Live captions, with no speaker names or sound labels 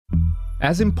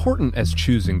As important as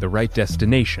choosing the right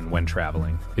destination when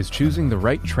traveling is choosing the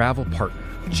right travel partner.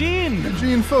 Gene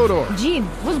Fodor. Gene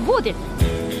was booted.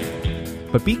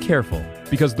 But be careful,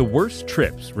 because the worst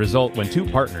trips result when two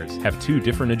partners have two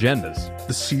different agendas.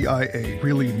 The CIA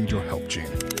really need your help, Gene.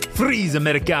 Freeze,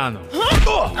 Americano!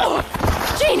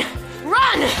 Gene,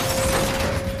 run!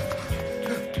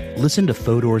 Listen to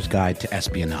Fodor's Guide to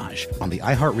Espionage on the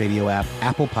iHeartRadio app,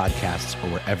 Apple Podcasts, or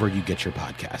wherever you get your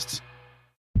podcasts.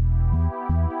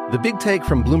 The Big Take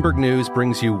from Bloomberg News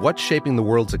brings you what's shaping the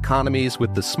world's economies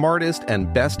with the smartest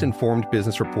and best-informed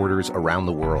business reporters around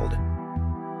the world.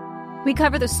 We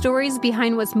cover the stories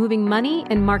behind what's moving money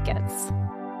and markets.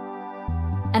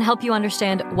 And help you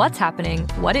understand what's happening,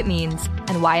 what it means,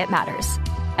 and why it matters.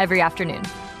 Every afternoon.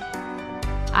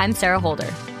 I'm Sarah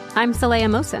Holder. I'm Saleha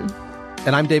Mohsin.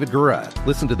 And I'm David Gura.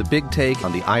 Listen to The Big Take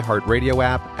on the iHeartRadio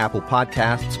app, Apple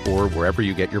Podcasts, or wherever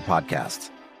you get your podcasts.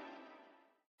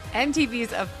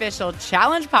 MTV's official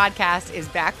Challenge podcast is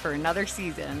back for another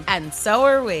season. And so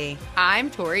are we. I'm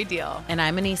Tori Deal. And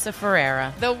I'm Anissa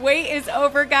Ferreira. The wait is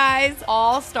over, guys.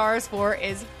 All Stars 4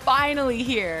 is finally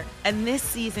here. And this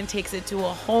season takes it to a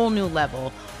whole new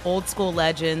level. Old school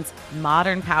legends,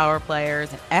 modern power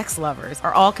players, and ex-lovers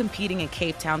are all competing in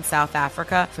Cape Town, South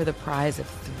Africa for the prize of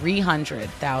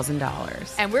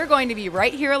 $300,000. And we're going to be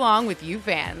right here along with you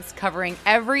fans, covering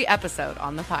every episode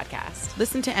on the podcast.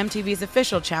 Listen to MTV's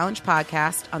official Challenge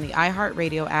podcast on the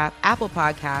iHeartRadio app, Apple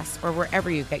Podcasts, or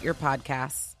wherever you get your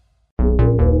podcasts.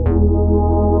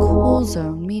 Cool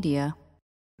Zone Media.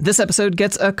 This episode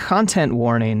gets a content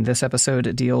warning. This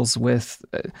episode deals with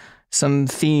some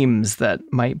themes that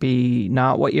might be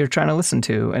not what you're trying to listen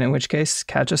to, and in which case,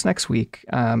 catch us next week.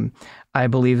 I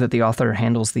believe that the author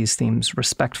handles these themes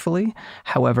respectfully.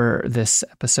 However, this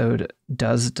episode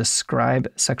does describe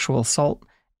sexual assault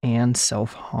and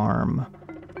self-harm.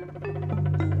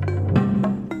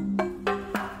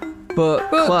 Book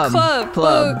club.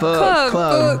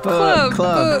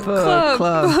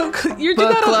 You're doing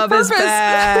that on purpose. Book club is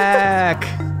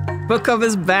back. Book club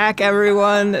is back,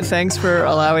 everyone. Thanks for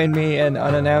allowing me an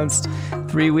unannounced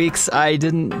 3 weeks. I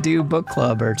didn't do book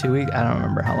club, or 2 weeks. I don't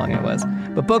remember how long it was.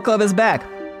 But book club is back.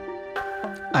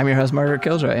 I'm your host, Margaret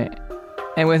Killjoy.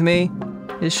 And with me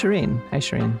is Shireen. Hi,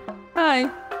 Shireen. Hi.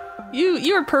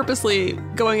 You were purposely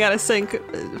going out of sync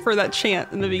for that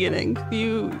chant in the beginning.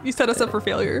 You set us up for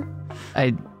failure. I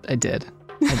did.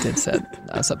 I did set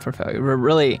us up for failure.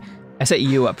 Really, I set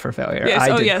you up for failure. Yes.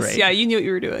 I did yes. great. Yeah, you knew what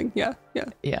you were doing. Yeah.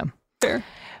 Fair.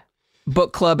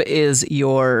 Book club is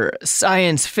your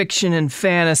science fiction and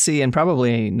fantasy, and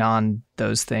probably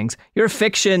those things. Your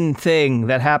fiction thing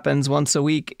that happens once a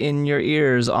week in your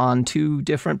ears on two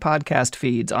different podcast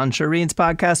feeds, on Shireen's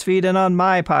podcast feed and on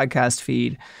my podcast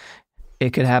feed.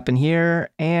 It could happen here,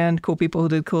 and cool people who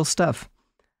did cool stuff.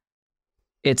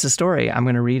 It's a story. I'm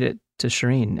going to read it to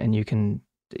Shireen, and you can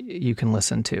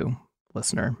listen to,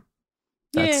 listener.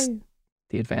 That's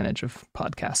the advantage of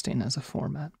podcasting as a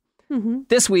format. Mm-hmm.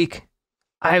 This week,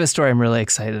 I have a story I'm really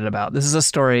excited about. This is a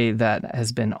story that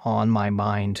has been on my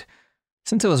mind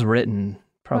since it was written,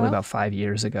 probably about 5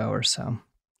 years ago or so.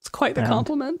 It's quite the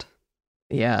compliment.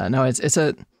 Yeah, no, it's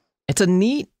an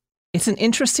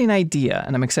interesting idea,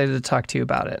 and I'm excited to talk to you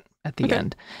about it at the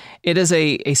end. It is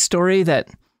a story that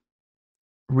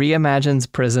reimagines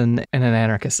prison in an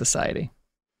anarchist society.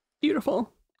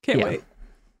 Beautiful. Can't wait.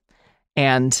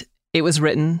 And it was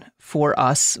written for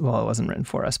us. Well, it wasn't written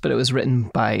for us, but it was written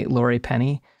by Laurie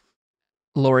Penny.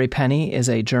 Laurie Penny is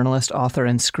a journalist, author,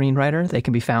 and screenwriter. They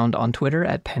can be found on Twitter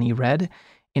at Penny Red,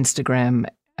 Instagram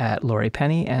at Laurie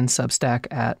Penny, and Substack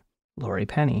at Laurie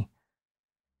Penny.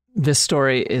 This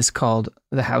story is called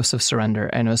The House of Surrender,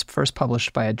 and it was first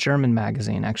published by a German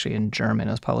magazine, actually in German.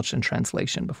 It was published in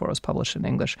translation before it was published in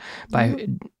English by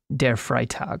Der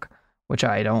Freitag, which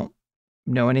I don't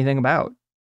know anything about.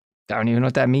 I don't even know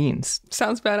what that means.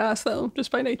 Sounds badass, though,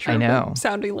 just by nature. I know.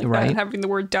 Sounding like that, having the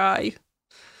word die.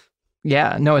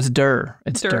 Yeah, no, it's Der.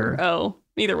 It's Der. Oh,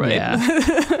 either way. Yeah.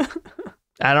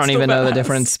 I don't even know the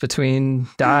difference between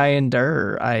die and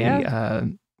Der.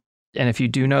 And if you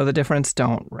do know the difference,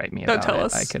 don't write me about it. Don't tell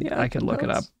us. I could look it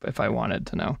up if I wanted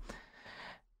to know.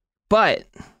 But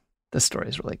the story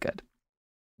is really good.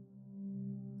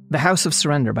 The House of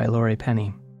Surrender by Laurie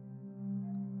Penny.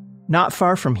 Not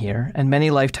far from here, and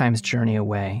many lifetimes' journey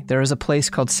away, there is a place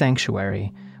called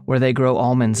Sanctuary, where they grow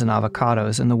almonds and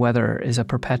avocados, and the weather is a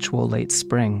perpetual late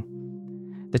spring.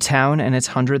 The town and its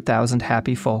 100,000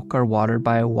 happy folk are watered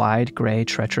by a wide, gray,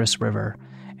 treacherous river,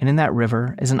 and in that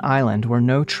river is an island where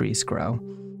no trees grow,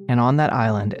 and on that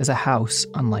island is a house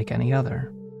unlike any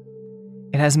other.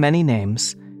 It has many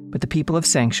names, but the people of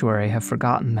Sanctuary have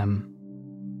forgotten them.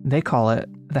 They call it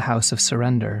the House of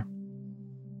Surrender.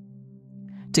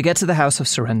 To get to the House of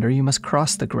Surrender, you must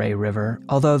cross the Grey River,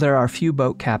 although there are few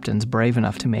boat captains brave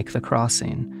enough to make the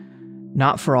crossing.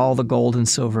 Not for all the gold and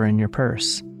silver in your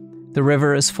purse. The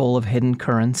river is full of hidden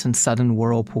currents and sudden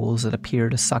whirlpools that appear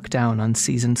to suck down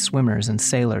unseasoned swimmers and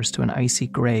sailors to an icy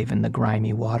grave in the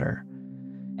grimy water.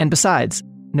 And besides,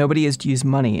 nobody has used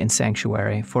money in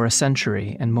Sanctuary for a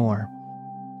century and more.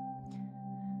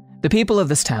 The people of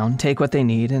this town take what they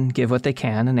need and give what they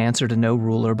can and answer to no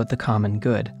ruler but the common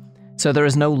good. So there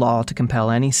is no law to compel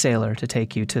any sailor to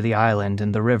take you to the island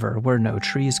in the river where no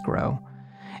trees grow.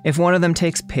 If one of them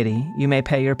takes pity, you may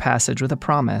pay your passage with a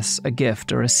promise, a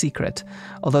gift, or a secret,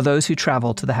 although those who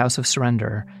travel to the House of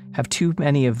Surrender have too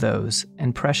many of those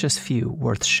and precious few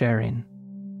worth sharing.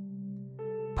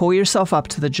 Pull yourself up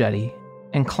to the jetty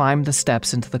and climb the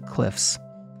steps into the cliffs.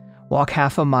 Walk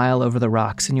half a mile over the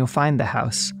rocks and you'll find the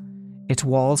house. Its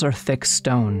walls are thick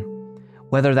stone.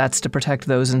 Whether that's to protect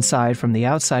those inside from the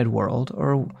outside world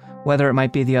or whether it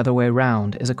might be the other way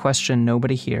around is a question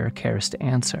nobody here cares to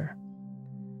answer.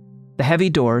 The heavy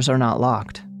doors are not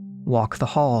locked. Walk the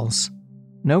halls.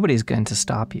 Nobody's going to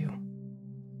stop you.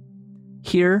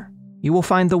 Here, you will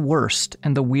find the worst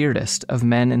and the weirdest of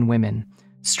men and women,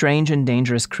 strange and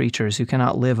dangerous creatures who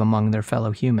cannot live among their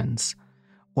fellow humans,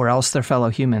 or else their fellow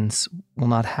humans will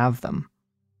not have them.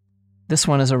 This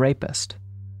one is a rapist.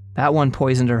 That one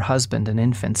poisoned her husband and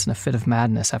infants in a fit of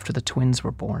madness after the twins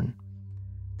were born.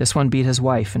 This one beat his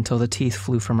wife until the teeth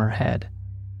flew from her head.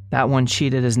 That one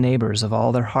cheated his neighbors of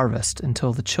all their harvest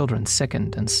until the children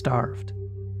sickened and starved.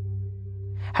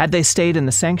 Had they stayed in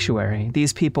the sanctuary,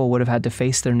 these people would have had to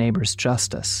face their neighbors'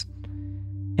 justice.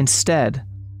 Instead,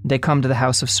 they come to the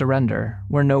House of Surrender,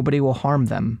 where nobody will harm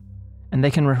them, and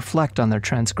they can reflect on their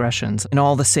transgressions and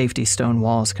all the safety stone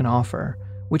walls can offer,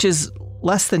 which is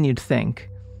less than you'd think,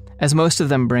 as most of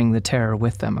them bring the terror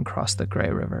with them across the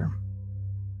Grey River.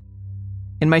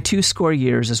 In my 20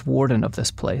 years as warden of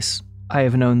this place, I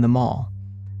have known them all,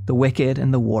 the wicked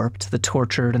and the warped, the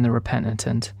tortured and the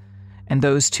repentant, and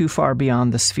those too far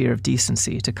beyond the sphere of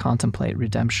decency to contemplate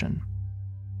redemption.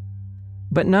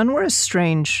 But none were as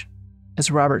strange as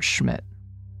Robert Schmidt.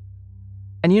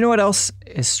 And you know what else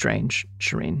is strange,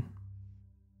 Shireen?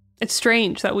 It's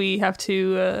strange that we have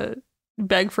to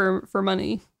beg for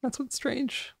money. That's what's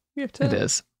strange. We have to. It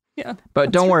is. Yeah.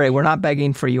 But don't worry, we're not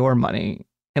begging for your money.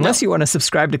 Unless you want to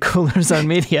subscribe to Cooler Zone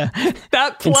Media.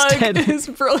 That plug is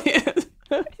brilliant.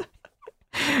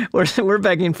 We're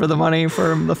begging for the money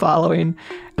from the following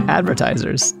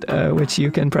advertisers, which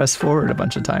you can press forward a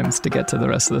bunch of times to get to the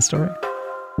rest of the story.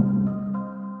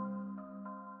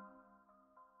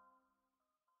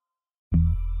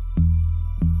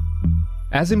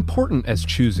 As important as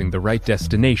choosing the right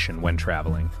destination when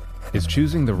traveling is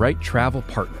choosing the right travel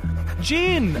partner.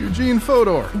 Eugene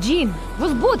Fodor. Jean,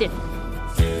 was будет?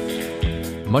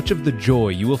 Much of the joy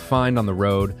you will find on the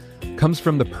road comes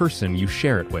from the person you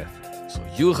share it with. So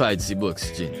you write the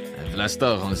books, Jean, and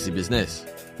Vlasta runs the business.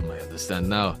 I understand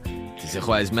now. It is a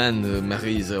wise man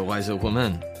marries a wiser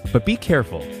woman. But be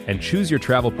careful and choose your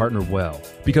travel partner well,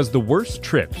 because the worst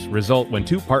trips result when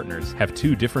two partners have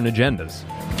two different agendas.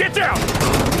 Get down!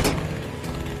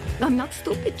 I'm not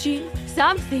stupid, Jean.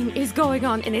 Something is going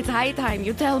on, and it's high time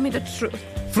you tell me the truth.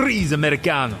 Freeze,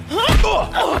 Americano!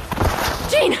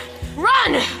 Jean,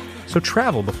 run! So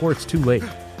travel before it's too late.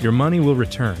 Your money will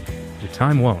return, your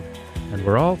time won't, and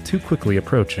we're all too quickly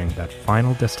approaching that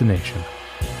final destination.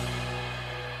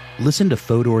 Listen to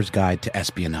Fodor's Guide to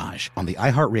Espionage on the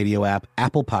iHeartRadio app,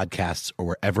 Apple Podcasts, or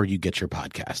wherever you get your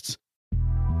podcasts.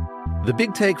 The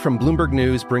Big Take from Bloomberg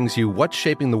News brings you what's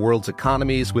shaping the world's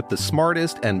economies with the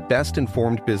smartest and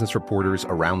best-informed business reporters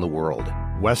around the world.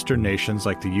 Western nations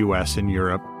like the U.S. and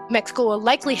Europe. Mexico will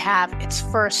likely have its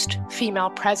first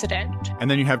female president. And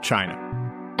then you have China.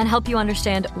 And help you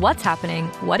understand what's happening,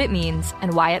 what it means,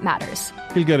 and why it matters.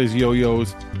 He'll get his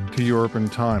yo-yos to Europe in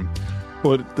time.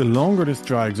 But the longer this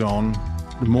drags on,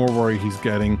 the more worry he's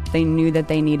getting. They knew that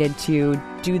they needed to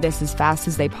do this as fast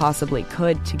as they possibly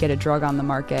could to get a drug on the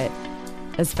market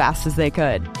as fast as they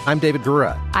could. I'm David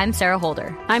Gura. I'm Sarah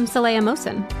Holder. I'm Saleha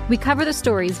Mohsen. We cover the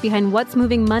stories behind what's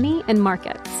moving money and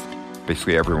markets.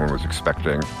 Basically, everyone was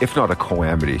expecting, if not a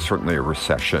calamity, certainly a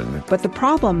recession. But the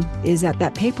problem is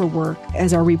that paperwork,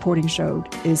 as our reporting showed,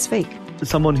 is fake. As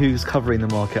someone who's covering the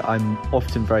market, I'm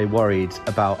often very worried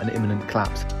about an imminent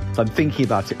collapse. So I'm thinking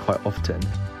about it quite often.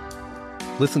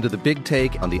 Listen to The Big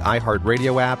Take on the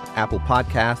iHeartRadio app, Apple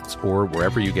Podcasts, or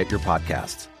wherever you get your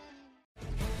podcasts.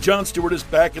 Jon Stewart is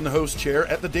back in the host chair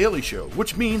at The Daily Show,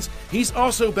 which means he's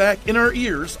also back in our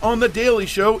ears on The Daily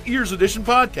Show Ears Edition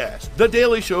podcast. The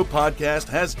Daily Show podcast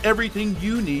has everything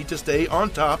you need to stay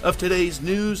on top of today's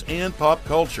news and pop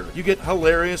culture. You get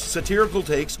hilarious, satirical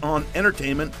takes on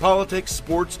entertainment, politics,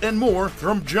 sports, and more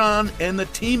from Jon and the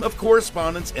team of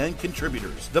correspondents and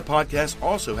contributors. The podcast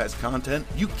also has content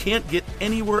you can't get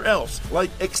anywhere else,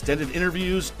 like extended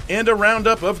interviews and a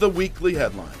roundup of the weekly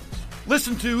headlines.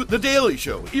 Listen to The Daily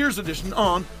Show Ears Edition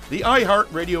on the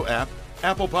iHeartRadio app,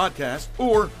 Apple Podcasts,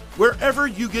 or wherever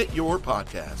you get your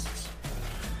podcasts.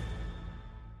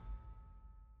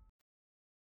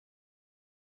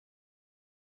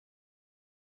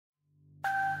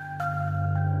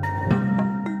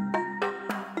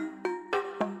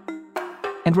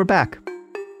 And we're back.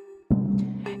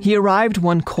 He arrived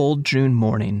one cold June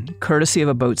morning, courtesy of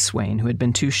a boatswain who had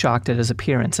been too shocked at his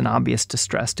appearance and obvious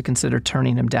distress to consider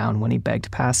turning him down when he begged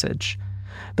passage.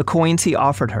 The coins he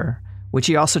offered her, which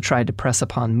he also tried to press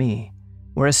upon me,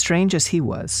 were as strange as he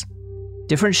was.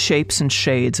 Different shapes and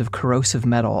shades of corrosive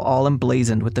metal, all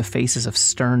emblazoned with the faces of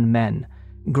stern men,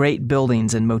 great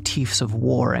buildings and motifs of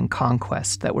war and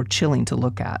conquest that were chilling to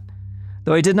look at,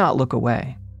 though I did not look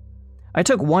away. I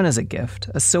took one as a gift,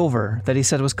 a silver that he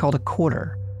said was called a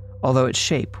quarter, although its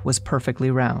shape was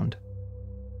perfectly round.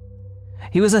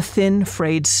 He was a thin,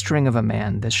 frayed string of a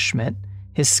man, this Schmidt,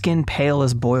 his skin pale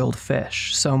as boiled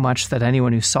fish, so much that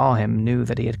anyone who saw him knew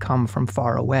that he had come from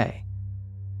far away.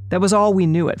 That was all we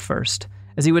knew at first,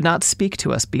 as he would not speak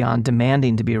to us beyond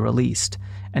demanding to be released,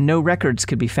 and no records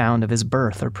could be found of his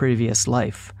birth or previous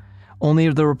life, only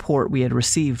the report we had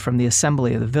received from the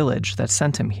assembly of the village that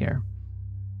sent him here.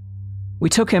 We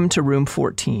took him to room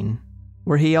 14,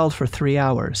 where he yelled for 3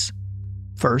 hours.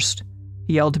 First,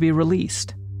 he yelled to be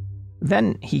released.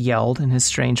 Then he yelled, in his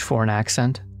strange foreign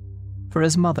accent, for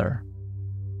his mother.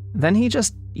 Then he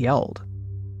just yelled.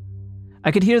 I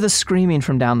could hear the screaming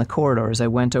from down the corridor as I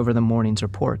went over the morning's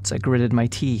reports. I gritted my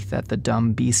teeth at the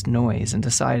dumb beast noise and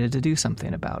decided to do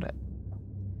something about it.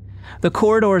 The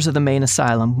corridors of the main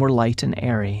asylum were light and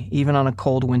airy, even on a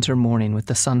cold winter morning with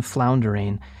the sun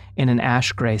floundering in an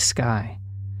ash-gray sky.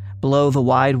 Below the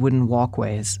wide wooden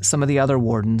walkways, some of the other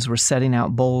wardens were setting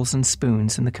out bowls and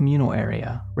spoons in the communal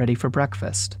area, ready for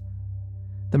breakfast.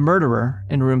 The murderer,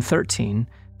 in room 13,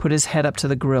 put his head up to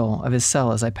the grill of his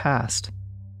cell as I passed.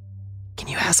 "Can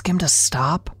you ask him to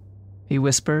stop?" he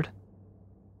whispered.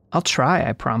 "I'll try,"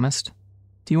 I promised.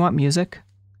 "Do you want music?"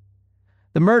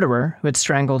 The murderer, who had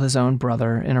strangled his own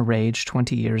brother in a rage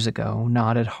 20 years ago,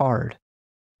 nodded hard.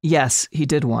 Yes, he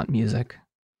did want music.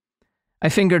 I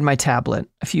fingered my tablet.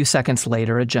 A few seconds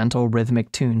later, a gentle,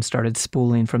 rhythmic tune started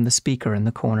spooling from the speaker in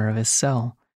the corner of his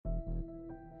cell.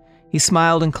 He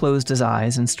smiled and closed his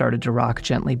eyes and started to rock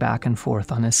gently back and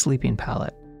forth on his sleeping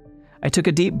pallet. I took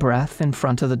a deep breath in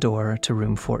front of the door to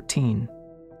room 14.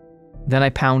 Then I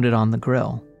pounded on the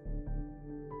grill.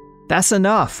 "That's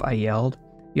enough," I yelled.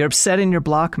 "You're upsetting your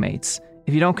blockmates.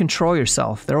 If you don't control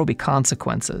yourself, there will be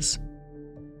consequences."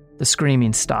 The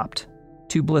screaming stopped.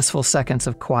 2 blissful seconds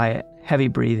of quiet, heavy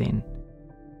breathing.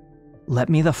 "Let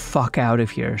me the fuck out of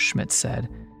here," Schmidt said.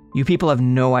 "You people have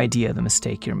no idea the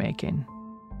mistake you're making."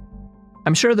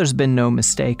 "I'm sure there's been no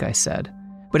mistake," I said.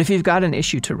 "But if you've got an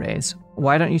issue to raise,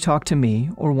 why don't you talk to me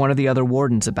or one of the other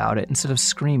wardens about it instead of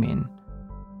screaming?"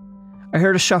 I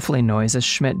heard a shuffling noise as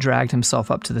Schmidt dragged himself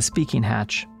up to the speaking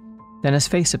hatch. Then his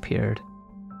face appeared.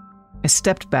 I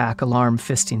stepped back, alarm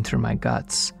fisting through my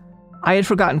guts. I had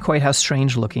forgotten quite how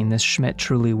strange-looking this Schmidt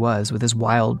truly was, with his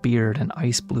wild beard and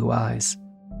ice-blue eyes.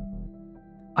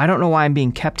 "I don't know why I'm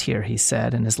being kept here," he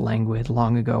said in his languid,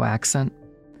 long-ago accent.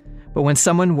 "But when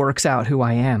someone works out who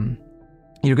I am,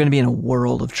 you're going to be in a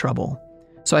world of trouble.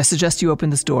 So I suggest you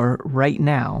open this door right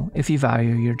now if you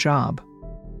value your job."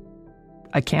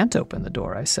 "I can't open the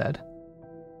door," I said.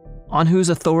 "On whose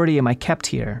authority am I kept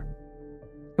here?"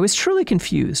 I was truly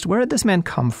confused. Where had this man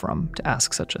come from to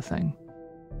ask such a thing?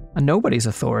 "On nobody's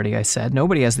authority," I said.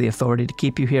 "Nobody has the authority to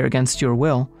keep you here against your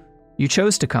will. You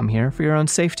chose to come here for your own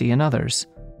safety and others.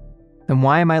 Then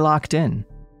why am I locked in?"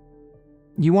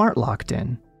 "You aren't locked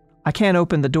in. I can't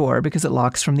open the door because it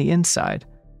locks from the inside.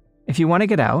 If you want to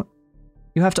get out,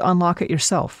 you have to unlock it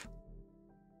yourself."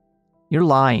 "You're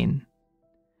lying.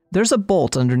 There's a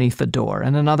bolt underneath the door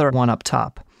and another one up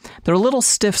top. They're a little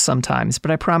stiff sometimes,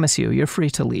 but I promise you're free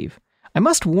to leave. I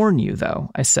must warn you,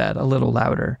 though," I said, a little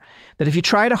louder, "that if you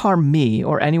try to harm me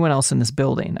or anyone else in this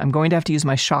building, I'm going to have to use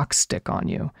my shock stick on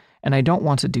you, and I don't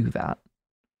want to do that."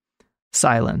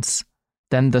 Silence.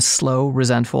 Then the slow,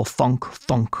 resentful thunk,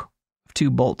 thunk of 2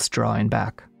 bolts drawing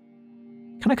back.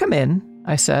 "Can I come in?"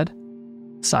 I said.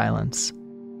 Silence.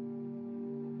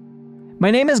 "My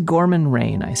name is Gorman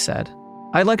Rain," I said.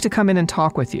 "I'd like to come in and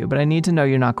talk with you, but I need to know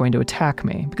you're not going to attack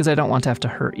me, because I don't want to have to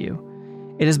hurt you.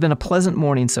 It has been a pleasant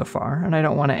morning so far, and I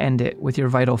don't want to end it with your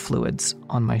vital fluids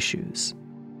on my shoes.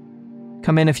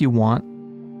 Come in if you want."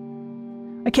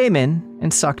 I came in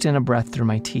and sucked in a breath through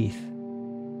my teeth.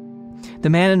 The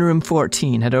man in room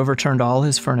 14 had overturned all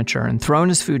his furniture and thrown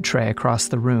his food tray across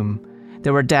the room.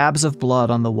 There were dabs of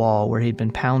blood on the wall where he'd been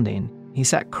pounding. He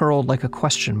sat curled like a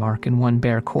question mark in one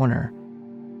bare corner.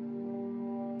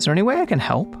 "Is there any way I can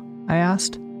help?" I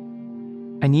asked.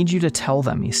 "I need you to tell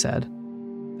them," he said,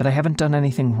 "that I haven't done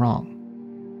anything wrong."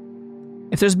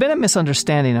 "If there's been a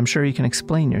misunderstanding, I'm sure you can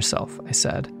explain yourself," I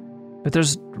said. "But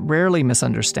there's rarely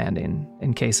misunderstanding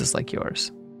in cases like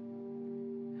yours."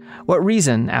 What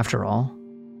reason, after all,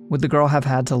 would the girl have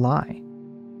had to lie?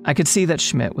 I could see that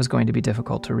Schmidt was going to be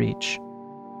difficult to reach.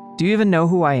 "Do you even know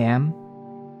who I am?"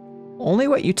 "Only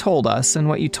what you told us and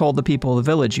what you told the people of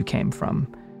the village you came from.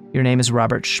 Your name is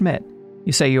Robert Schmidt.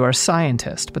 You say you are a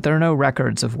scientist, but there are no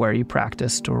records of where you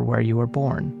practiced or where you were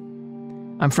born."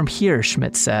 "I'm from here,"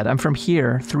 Schmidt said. "I'm from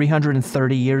here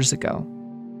 330 years ago."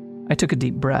 I took a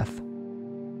deep breath.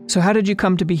 "So how did you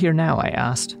come to be here now?" I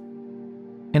asked.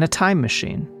 "In a time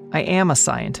machine. I am a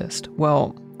scientist.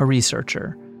 Well, a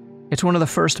researcher. It's one of the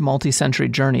first multi-century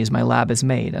journeys my lab has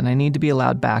made, and I need to be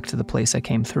allowed back to the place I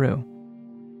came through."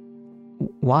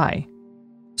 "Why?"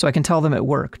 "So I can tell them it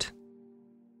worked."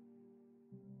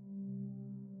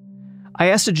 I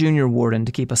asked a junior warden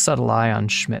to keep a subtle eye on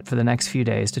Schmidt for the next few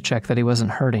days to check that he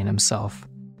wasn't hurting himself.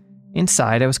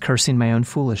 Inside, I was cursing my own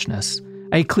foolishness.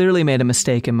 I had clearly made a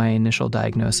mistake in my initial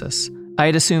diagnosis. I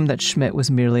had assumed that Schmidt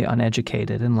was merely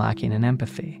uneducated and lacking in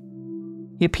empathy.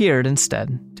 He appeared,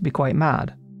 instead, to be quite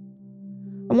mad.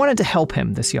 I wanted to help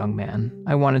him, this young man.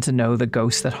 I wanted to know the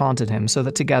ghosts that haunted him so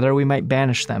that together we might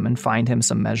banish them and find him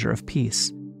some measure of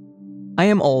peace. I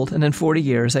am old, and in 40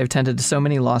 years I have tended to so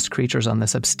many lost creatures on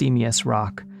this abstemious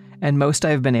rock, and most I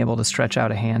have been able to stretch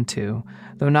out a hand to,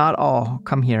 though not all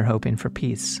come here hoping for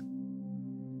peace.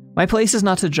 My place is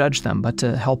not to judge them, but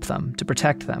to help them, to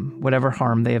protect them, whatever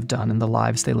harm they have done in the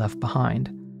lives they left behind.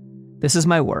 This is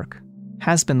my work,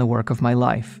 has been the work of my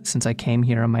life since I came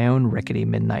here on my own rickety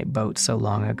midnight boat so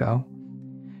long ago.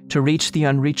 To reach the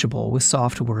unreachable with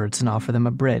soft words and offer them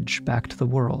a bridge back to the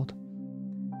world.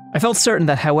 I felt certain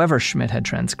that however Schmidt had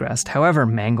transgressed, however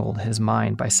mangled his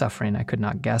mind by suffering I could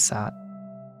not guess at,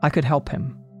 I could help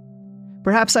him.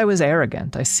 Perhaps I was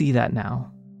arrogant, I see that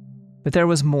now. But there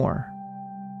was more.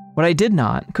 What I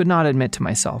could not admit to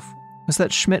myself, was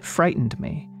that Schmidt frightened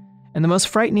me, and the most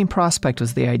frightening prospect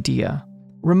was the idea,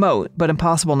 remote but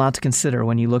impossible not to consider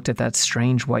when you looked at that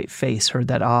strange white face, heard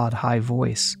that odd high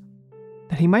voice,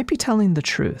 that he might be telling the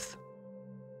truth.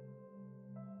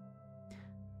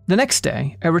 The next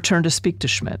day, I returned to speak to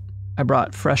Schmidt. I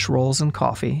brought fresh rolls and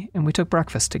coffee, and we took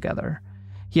breakfast together.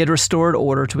 He had restored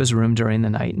order to his room during the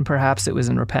night, and perhaps it was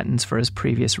in repentance for his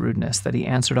previous rudeness that he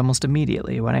answered almost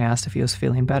immediately when I asked if he was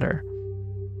feeling better.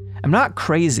 "I'm not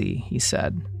crazy," he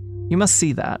said. "You must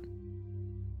see that."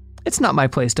 "It's not my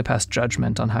place to pass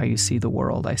judgment on how you see the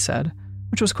world," I said,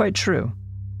 which was quite true.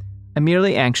 "I'm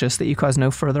merely anxious that you cause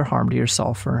no further harm to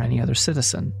yourself or any other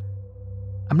citizen."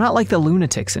 "I'm not like the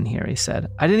lunatics in here," he said.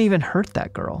 "I didn't even hurt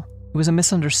that girl. It was a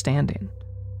misunderstanding."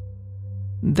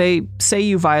 "They say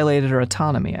you violated her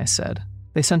autonomy," I said.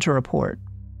 "They sent a report."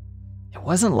 "It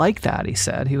wasn't like that," he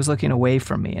said. He was looking away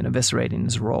from me and eviscerating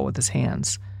his roll with his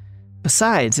hands.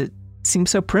 "Besides, it seems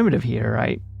so primitive here.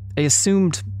 I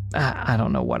assumed... I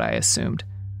don't know what I assumed."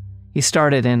 He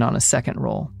started in on a second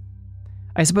roll.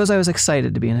 "I suppose I was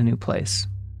excited to be in a new place."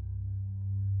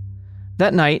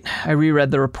 That night, I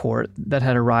reread the report that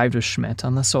had arrived with Schmidt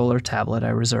on the solar tablet I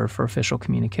reserved for official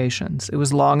communications. It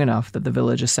was long enough that the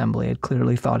village assembly had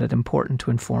clearly thought it important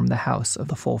to inform the House of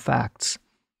the full facts.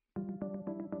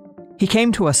 "He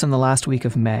came to us in the last week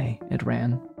of May," it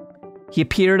ran. "He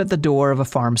appeared at the door of a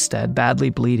farmstead, badly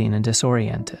bleeding and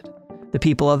disoriented. The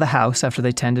people of the house, after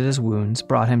they tended his wounds,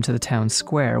 brought him to the town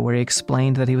square, where he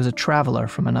explained that he was a traveler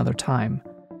from another time.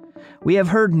 We have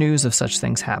heard news of such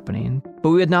things happening,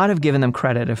 but we would not have given them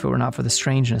credit if it were not for the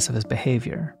strangeness of his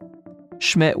behavior.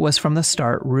 Schmidt was from the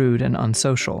start rude and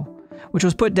unsocial, which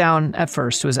was put down at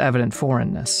first to his evident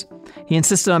foreignness. He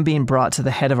insisted on being brought to the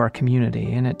head of our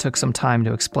community, and it took some time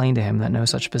to explain to him that no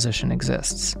such position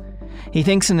exists. He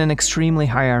thinks in an extremely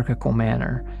hierarchical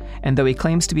manner, and though he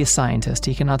claims to be a scientist,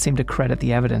 he cannot seem to credit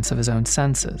the evidence of his own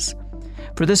senses.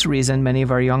 For this reason, many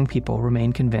of our young people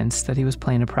remain convinced that he was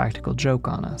playing a practical joke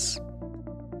on us.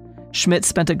 Schmidt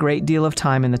spent a great deal of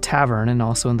time in the tavern and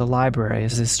also in the library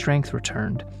as his strength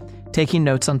returned. taking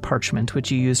notes on parchment which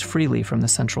he used freely from the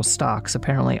central stocks,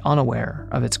 apparently unaware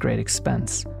of its great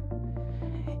expense.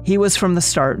 He was from the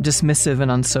start dismissive and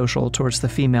unsocial towards the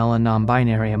female and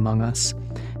non-binary among us,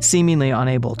 seemingly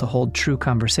unable to hold true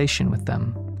conversation with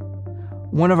them.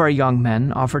 One of our young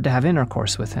men offered to have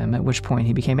intercourse with him, at which point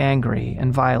he became angry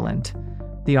and violent.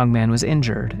 The young man was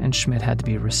injured, and Schmidt had to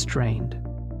be restrained.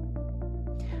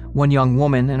 One young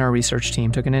woman in our research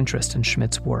team took an interest in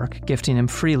Schmidt's work, gifting him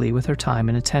freely with her time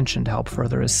and attention to help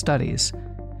further his studies.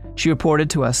 She reported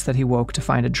to us that he woke to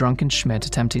find a drunken Schmidt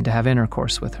attempting to have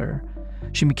intercourse with her.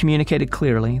 She communicated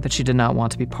clearly that she did not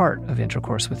want to be part of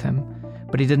intercourse with him,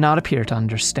 but he did not appear to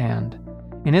understand.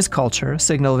 In his culture, a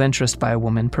signal of interest by a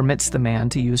woman permits the man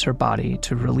to use her body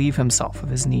to relieve himself of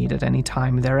his need at any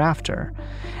time thereafter,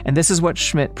 and this is what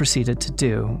Schmidt proceeded to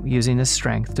do, using his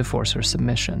strength to force her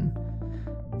submission.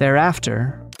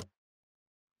 Thereafter,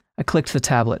 I clicked the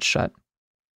tablet shut.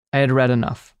 I had read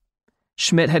enough.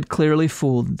 Schmidt had clearly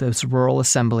fooled this rural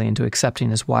assembly into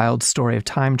accepting his wild story of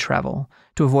time travel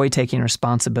to avoid taking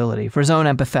responsibility for his own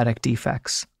empathetic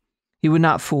defects. He would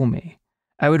not fool me.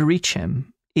 I would reach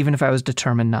him, even if I was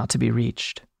determined not to be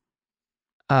reached.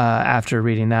 After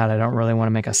reading that, I don't really want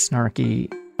to make a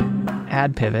snarky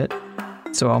ad pivot,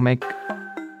 so I'll make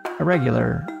a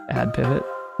regular ad pivot.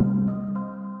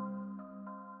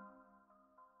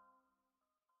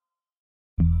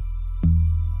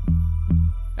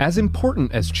 As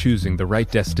important as choosing the right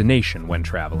destination when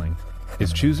traveling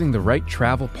is choosing the right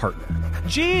travel partner.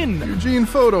 Eugene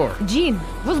Fodor. Jean,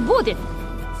 возбудит.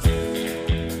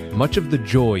 Much of the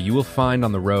joy you will find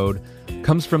on the road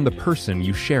comes from the person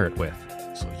you share it with.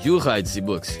 So you write the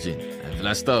books, Jean, and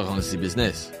Vlastar runs the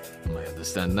business. I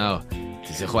understand now. It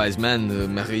is a wise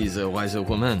man marries a wiser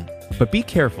woman. But be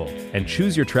careful and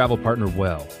choose your travel partner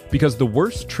well, because the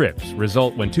worst trips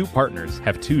result when two partners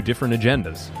have two different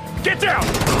agendas. Get down!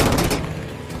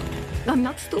 I'm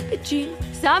not stupid, Jean.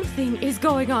 Something is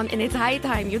going on, and it's high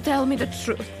time you tell me the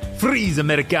truth. Freeze,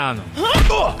 Americano!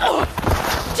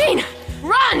 Jean,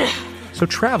 run! So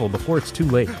travel before it's too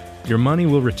late. Your money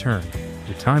will return,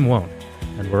 your time won't,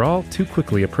 and we're all too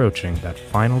quickly approaching that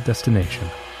final destination.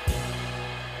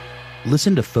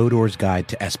 Listen to Fodor's Guide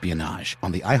to Espionage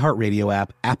on the iHeartRadio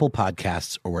app, Apple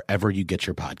Podcasts, or wherever you get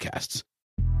your podcasts.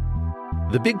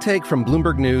 The Big Take from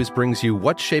Bloomberg News brings you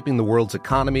what's shaping the world's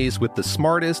economies with the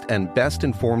smartest and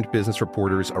best-informed business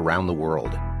reporters around the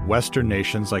world. Western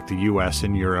nations like the U.S.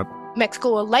 and Europe.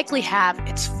 Mexico will likely have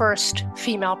its first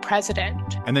female president.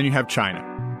 And then you have China.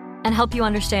 And help you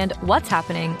understand what's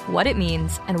happening, what it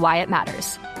means, and why it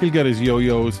matters. He'll get his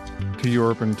yo-yos to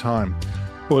Europe in time.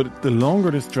 But the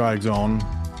longer this drags on,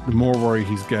 the more worry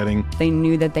he's getting. They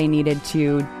knew that they needed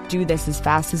to do this as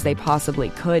fast as they possibly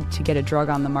could to get a drug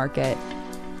on the market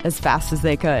as fast as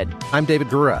they could. I'm David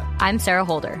Gura. I'm Sarah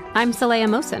Holder. I'm Saleha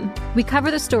Mohsen. We cover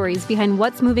the stories behind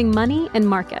what's moving money and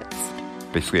markets.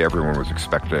 Basically, everyone was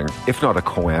expecting, if not a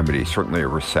calamity, certainly a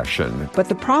recession. But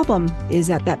the problem is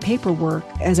that paperwork,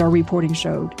 as our reporting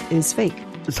showed, is fake.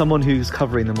 As someone who's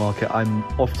covering the market, I'm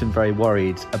often very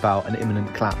worried about an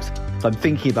imminent collapse. So I'm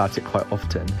thinking about it quite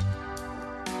often.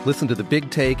 Listen to The Big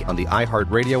Take on the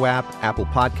iHeartRadio app, Apple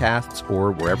Podcasts,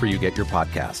 or wherever you get your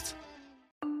podcasts.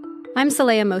 I'm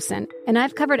Saleha Mohsen, and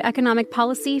I've covered economic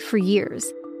policy for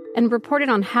years and reported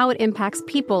on how it impacts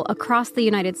people across the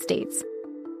United States.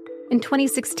 In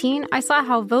 2016, I saw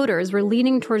how voters were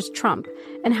leaning towards Trump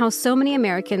and how so many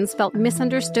Americans felt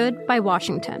misunderstood by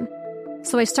Washington.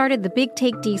 So I started The Big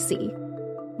Take DC.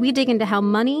 We dig into how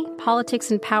money, politics,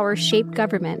 and power shape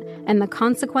government and the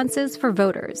consequences for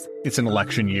voters. It's an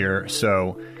election year,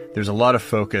 so there's a lot of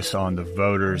focus on the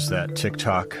voters that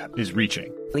TikTok is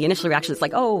reaching. The initial reaction is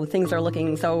like, oh, things are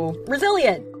looking so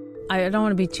resilient. I don't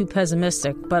want to be too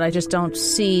pessimistic, but I just don't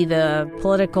see the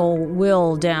political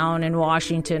will down in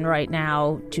Washington right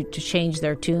now to change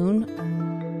their tune.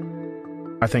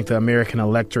 I think the American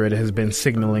electorate has been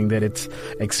signaling that it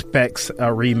expects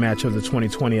a rematch of the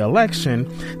 2020 election.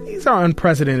 These are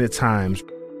unprecedented times.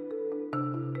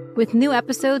 With new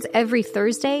episodes every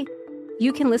Thursday,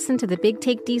 you can listen to The Big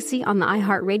Take DC on the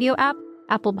iHeartRadio app,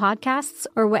 Apple Podcasts,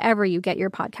 or wherever you get your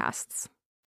podcasts.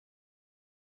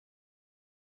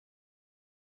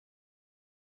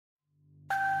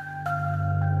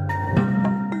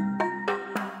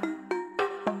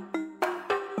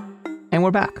 And we're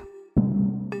back.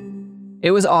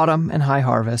 It was autumn and high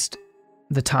harvest,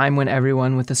 the time when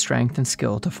everyone with the strength and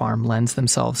skill to farm lends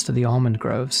themselves to the almond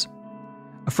groves.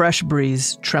 A fresh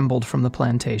breeze trembled from the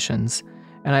plantations,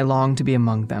 and I longed to be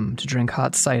among them, to drink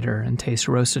hot cider and taste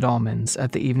roasted almonds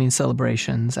at the evening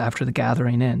celebrations after the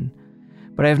gathering in.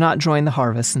 But I have not joined the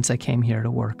harvest since I came here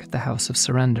to work at the House of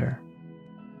Surrender.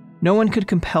 No one could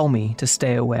compel me to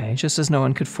stay away, just as no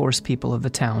one could force people of the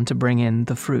town to bring in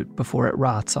the fruit before it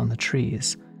rots on the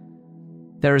trees.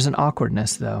 There is an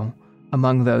awkwardness, though,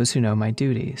 among those who know my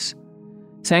duties.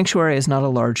 Sanctuary is not a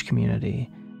large community,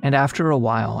 and after a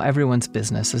while, everyone's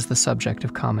business is the subject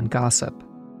of common gossip.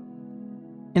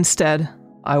 Instead,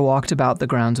 I walked about the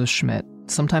grounds with Schmidt,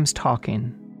 sometimes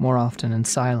talking, more often in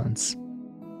silence.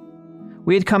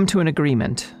 We had come to an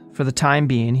agreement. For the time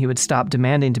being, he would stop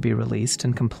demanding to be released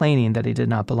and complaining that he did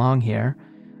not belong here,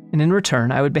 and in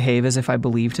return, I would behave as if I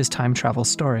believed his time travel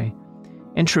story.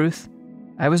 In truth,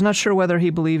 I was not sure whether he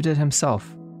believed it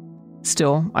himself.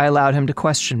 Still, I allowed him to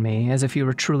question me as if he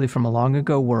were truly from a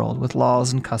long-ago world with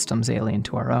laws and customs alien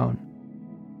to our own.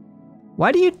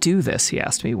 "Why do you do this?" he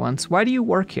asked me once. "Why do you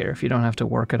work here if you don't have to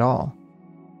work at all?"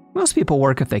 "Most people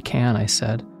work if they can," I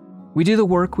said. "We do the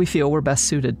work we feel we're best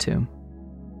suited to."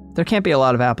 "There can't be a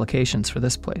lot of applications for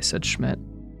this place," said Schmidt.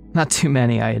 "Not too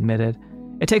many," I admitted.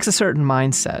 "It takes a certain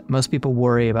mindset. Most people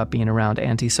worry about being around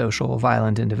antisocial,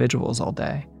 violent individuals all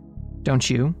day. Don't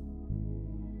you?"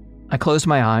 I closed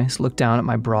my eyes, looked down at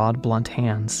my broad, blunt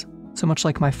hands, so much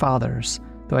like my father's,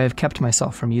 though I have kept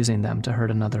myself from using them to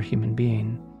hurt another human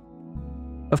being.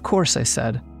 "Of course," I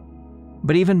said.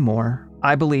 "But even more,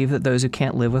 I believe that those who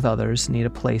can't live with others need a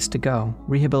place to go,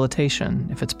 rehabilitation,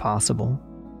 if it's possible.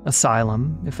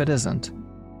 Asylum, if it isn't.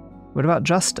 What about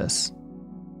justice?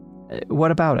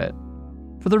 What about it?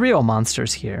 For the real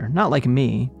monsters here, not like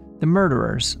me, the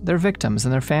murderers, their victims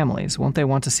and their families, won't they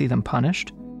want to see them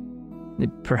punished?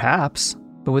 Perhaps,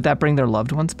 but would that bring their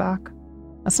loved ones back?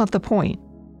 That's not the point.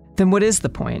 Then what is the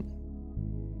point?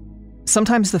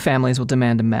 Sometimes the families will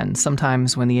demand amends.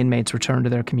 Sometimes when the inmates return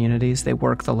to their communities, they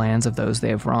work the lands of those they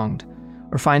have wronged,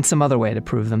 or find some other way to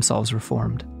prove themselves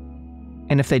reformed.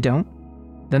 And if they don't,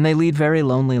 then they lead very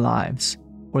lonely lives,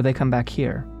 or they come back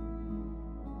here.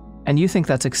 And you think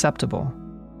that's acceptable.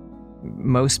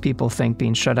 Most people think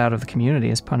being shut out of the community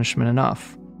is punishment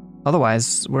enough.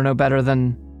 Otherwise, we're no better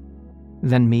than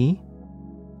me?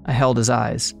 I held his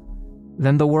eyes.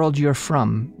 Than the world you're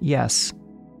from, yes.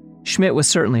 Schmidt was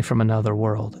certainly from another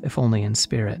world, if only in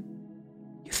spirit.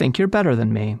 You think you're better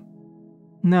than me?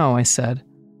 No, I said.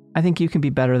 I think you can be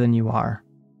better than you are.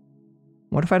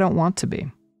 What if I don't want to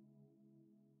be?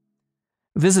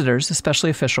 Visitors, especially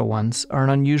official ones, are an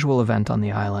unusual event on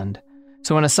the island,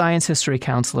 so when a science history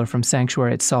counselor from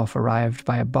Sanctuary itself arrived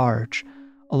by a barge,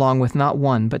 along with not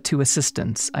one but 2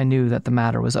 assistants, I knew that the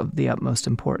matter was of the utmost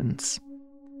importance.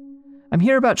 "I'm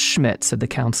here about Schmidt," said the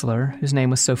counselor, whose name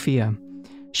was Sophia.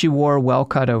 She wore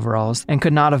well-cut overalls and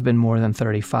could not have been more than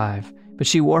 35, but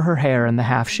she wore her hair in the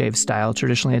half-shaved style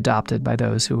traditionally adopted by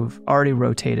those who have already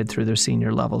rotated through their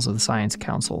senior levels of the science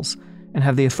councils and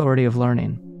have the authority of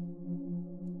learning.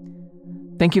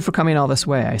 "Thank you for coming all this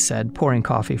way," I said, pouring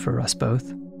coffee for us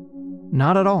both.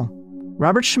 "Not at all.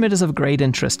 Robert Schmidt is of great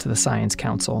interest to the Science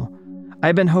Council. I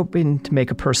have been hoping to make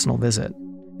a personal visit.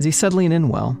 Is he settling in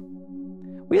well?"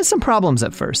 "We had some problems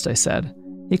at first," I said.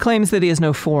 "He claims that he is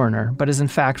no foreigner, but is in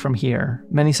fact from here,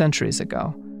 many centuries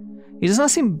ago. He does not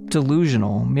seem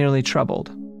delusional, merely troubled."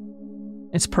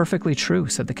 "It's perfectly true,"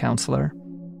 said the counselor.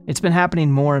 "It's been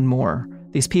happening more and more,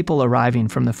 these people arriving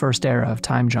from the first era of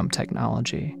time jump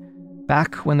technology,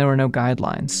 back when there were no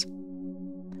guidelines."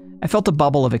 I felt a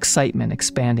bubble of excitement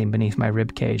expanding beneath my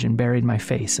ribcage and buried my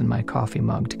face in my coffee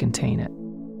mug to contain it.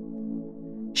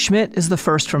 "Schmidt is the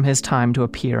first from his time to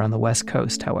appear on the West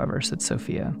Coast, however," said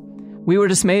Sophia. "We were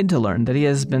dismayed to learn that he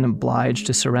has been obliged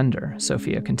to surrender,"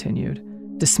 Sophia continued.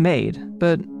 "Dismayed,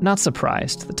 but not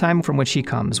surprised. The time from which he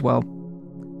comes, well,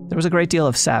 there was a great deal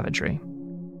of savagery."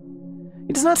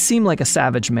 "He does not seem like a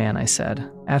savage man," I said.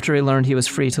 After he learned he was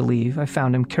free to leave, I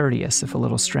found him courteous, if a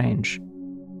little strange.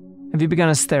 "Have you begun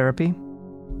his therapy?"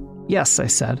 "Yes," I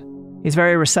said. "He's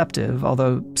very receptive,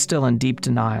 although still in deep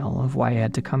denial of why he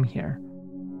had to come here."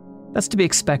 "That's to be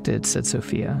expected," said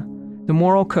Sophia. "The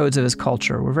moral codes of his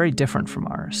culture were very different from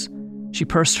ours." She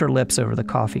pursed her lips over the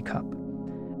coffee cup.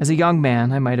 As a young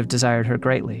man, I might have desired her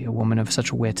greatly, a woman of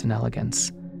such wit and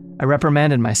elegance. I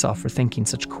reprimanded myself for thinking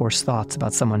such coarse thoughts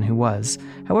about someone who was,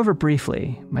 however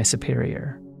briefly, my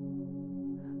superior.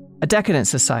 "A decadent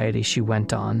society," she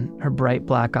went on, her bright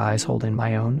black eyes holding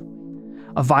my own.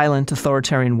 "A violent,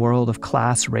 authoritarian world of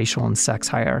class, racial, and sex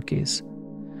hierarchies.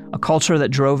 A culture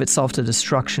that drove itself to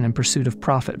destruction in pursuit of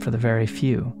profit for the very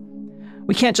few.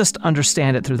 We can't just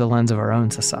understand it through the lens of our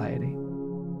own society."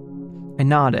 I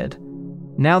nodded.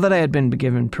 Now that I had been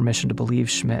given permission to believe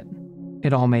Schmidt,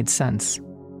 it all made sense.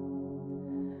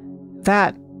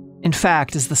 "That, in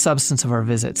fact, is the substance of our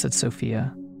visit," said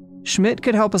Sophia. "Schmidt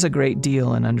could help us a great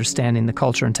deal in understanding the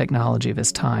culture and technology of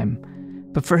his time,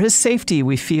 but for his safety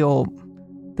we feel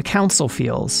The council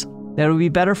feels that it would be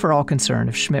better for all concerned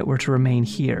if Schmidt were to remain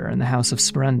here in the House of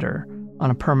Surrender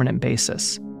on a permanent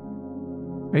basis.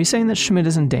 Are you saying that Schmidt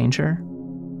is in danger?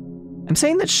 I'm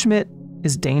saying that Schmidt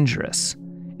is dangerous,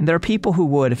 and there are people who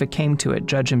would, if it came to it,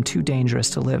 judge him too dangerous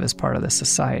to live as part of this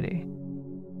society.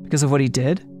 Because of what he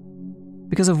did?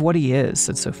 Because of what he is,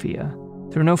 said Sophia.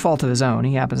 Through no fault of his own,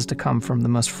 he happens to come from the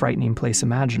most frightening place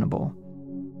imaginable.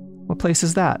 What place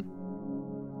is that?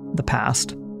 The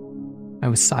past. I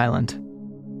was silent.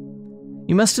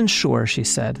 You must ensure, she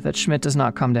said, that Schmidt does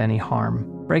not come to any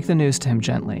harm. Break the news to him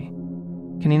gently.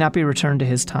 Can he not be returned to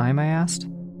his time, I asked.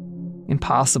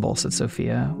 Impossible, said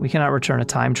Sophia. We cannot return a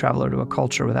time traveler to a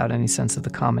culture without any sense of the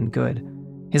common good.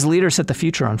 His leader set the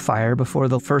future on fire before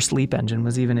the first leap engine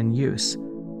was even in use.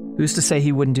 Who's to say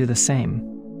he wouldn't do the same?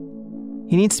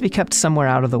 He needs to be kept somewhere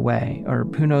out of the way, or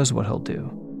who knows what he'll do.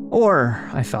 Or,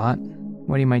 I thought,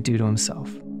 what he might do to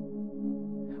himself.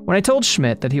 When I told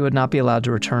Schmidt that he would not be allowed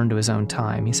to return to his own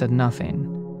time, he said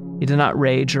nothing. He did not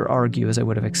rage or argue as I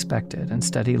would have expected.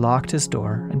 Instead, he locked his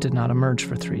door and did not emerge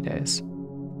for 3 days.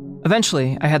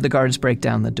 Eventually, I had the guards break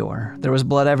down the door. There was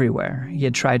blood everywhere. He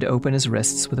had tried to open his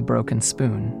wrists with a broken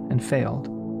spoon and failed.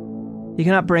 He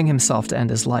cannot bring himself to end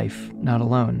his life, not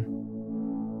alone.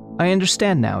 I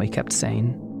understand now, he kept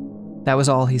saying. That was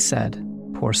all he said.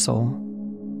 Poor soul.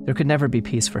 There could never be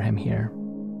peace for him here.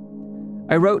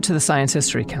 I wrote to the Science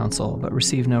History Council, but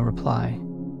received no reply.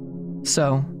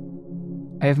 So,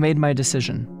 I have made my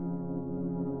decision.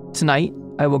 Tonight,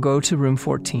 I will go to room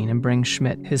 14 and bring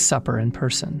Schmidt his supper in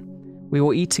person. We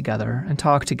will eat together and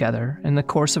talk together. In the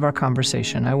course of our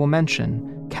conversation, I will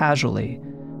mention, casually,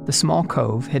 the small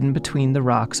cove hidden between the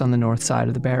rocks on the north side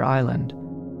of the Bear Island,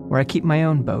 where I keep my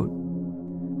own boat.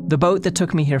 The boat that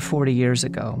took me here 40 years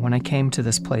ago when I came to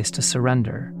this place to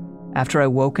surrender, after I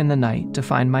woke in the night to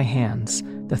find my hands,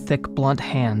 the thick, blunt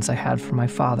hands I had from my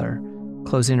father,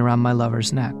 closing around my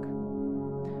lover's neck.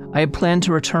 I had planned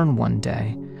to return one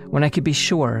day, when I could be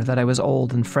sure that I was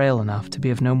old and frail enough to be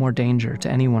of no more danger to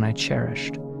anyone I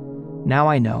cherished. Now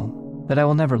I know that I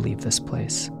will never leave this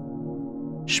place.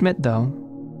 Schmidt, though,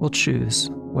 will choose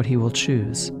what he will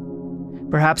choose.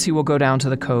 Perhaps he will go down to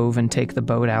the cove and take the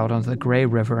boat out onto the gray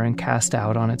river and cast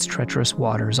out on its treacherous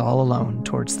waters all alone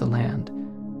towards the land.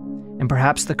 And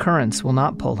perhaps the currents will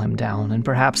not pull him down, and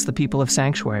perhaps the people of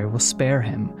Sanctuary will spare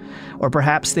him, or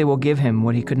perhaps they will give him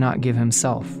what he could not give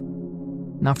himself.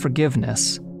 Not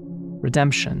forgiveness,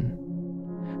 redemption.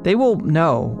 They will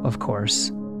know, of course,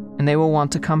 and they will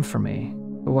want to come for me,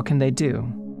 but what can they do?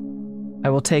 I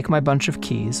will take my bunch of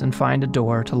keys and find a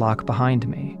door to lock behind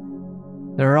me.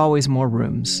 There are always more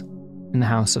rooms in the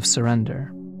House of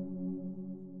Surrender.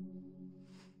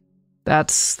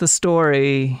 That's the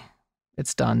story.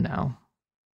 It's done now.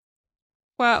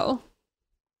 Wow.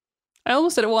 I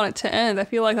almost didn't want it to end. I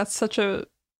feel like that's such a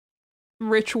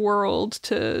rich world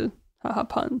to... haha,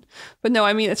 pun. But no,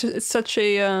 I mean, it's such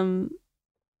a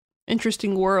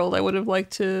interesting world. I would have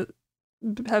liked to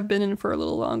have been in for a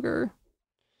little longer.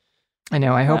 I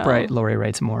know. I hope Laurie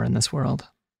writes more in this world.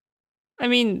 I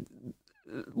mean,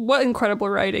 what incredible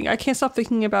writing. I can't stop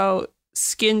thinking about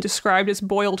skin described as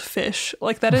boiled fish.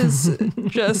 Like, that is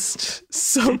just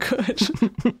so good.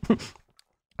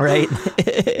 Right?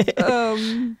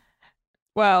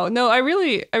 Wow. No, I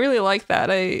really like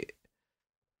that.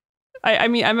 I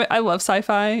mean, I love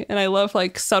sci-fi, and I love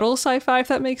like subtle sci-fi, if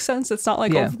that makes sense. It's not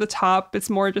like over the top. It's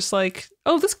more just like,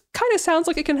 oh, this kind of sounds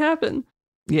like it can happen.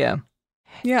 Yeah.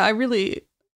 Yeah, I really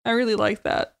like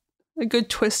that. A good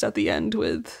twist at the end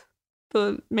with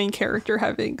the main character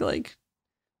having like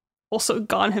also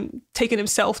taken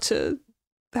himself to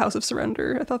the House of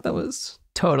Surrender. I thought that was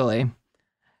totally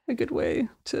a good way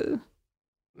to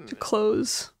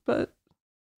close. But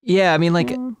yeah, I mean,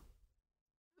 like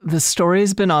the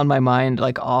story's been on my mind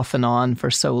like off and on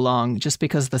for so long, just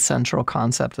because the central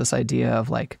concept, this idea of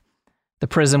like the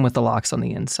prison with the locks on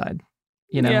the inside,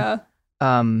 you know,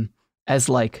 as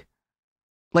like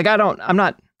I'm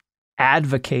not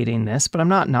advocating this, but I'm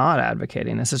not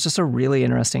advocating this. It's just a really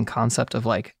interesting concept of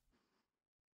like,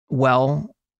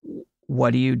 well,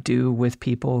 what do you do with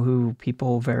people who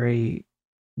people very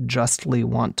justly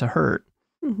want to hurt?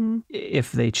 Mm-hmm.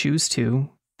 If they choose to,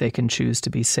 they can choose to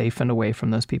be safe and away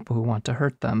from those people who want to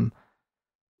hurt them,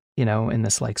 you know, in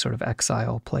this like sort of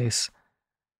exile place.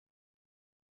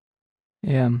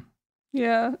 Yeah.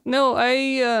 Yeah. No,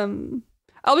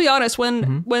 I'll be honest,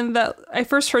 when I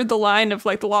first heard the line of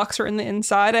like the locks are in the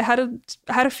inside, I had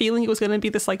a feeling it was going to be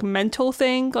this like mental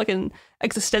thing, like an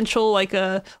existential, like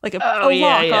a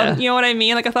lock on, you know what I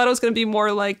mean? Like I thought it was going to be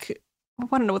more like,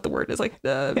 I don't know what the word is, like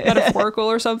metaphorical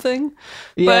or something.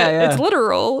 But it's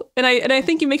literal. And I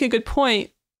think you make a good point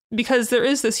because there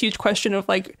is this huge question of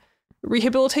like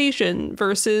rehabilitation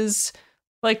versus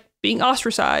like being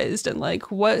ostracized, and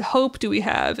like what hope do we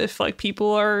have if like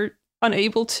people are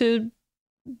unable to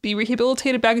be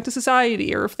rehabilitated back into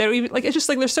society, or if they don't even like, it's just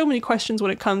like there's so many questions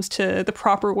when it comes to the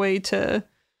proper way to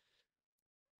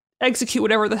execute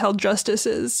whatever the hell justice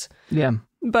is. Yeah.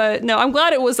 But no, I'm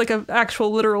glad it was like an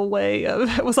actual literal way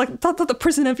of, it was like, it's not the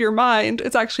prison of your mind.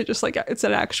 It's actually just like, it's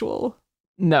an actual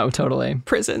totally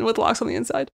prison with locks on the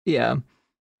inside. Yeah.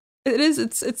 It is.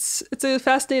 It's a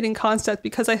fascinating concept,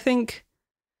 because I think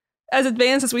as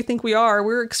advanced as we think we are,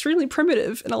 we're extremely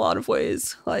primitive in a lot of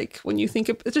ways. Like when you think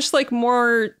of, it's just like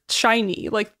more shiny.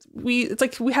 Like it's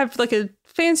like we have like a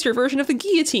fancier version of the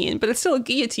guillotine, but it's still a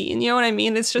guillotine. You know what I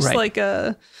mean? It's just like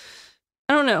I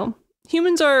don't know.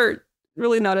 Humans are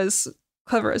really not as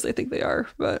clever as they think they are,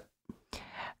 but.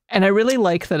 And I really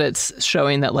like that it's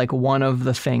showing that like one of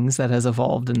the things that has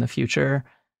evolved in the future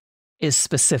is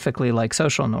specifically like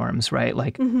social norms, right?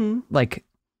 Like, like,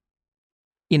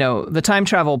 you know, the time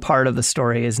travel part of the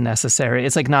story is necessary.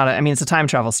 It's like not, it's a time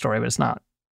travel story, but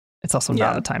it's also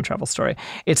not a time travel story.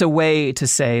 It's a way to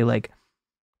say like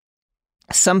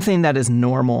something that is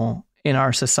normal in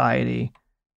our society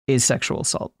is sexual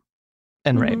assault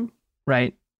and rape,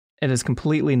 right? It is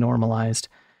completely normalized.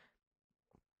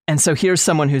 And so here's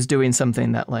someone who's doing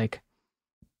something that like,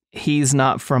 he's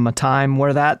not from a time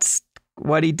where that's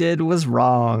what he did was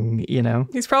wrong, you know?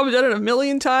 He's probably done it a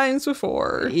million times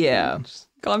before. Yeah.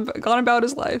 Gone about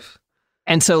his life.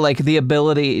 And so like the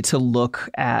ability to look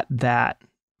at that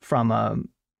from a,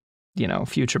 you know,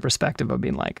 future perspective of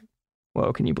being like,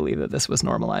 whoa, can you believe that this was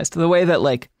normalized? The way that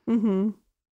like, you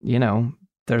know,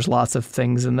 there's lots of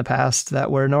things in the past that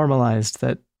were normalized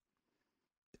that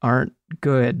aren't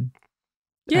good.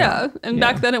 Yeah. And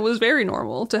back then it was very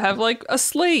normal to have like a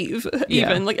slave,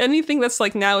 even like anything that's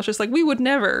like now it's just like, we would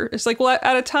never. It's like, well,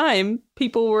 at a time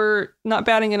people were not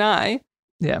batting an eye.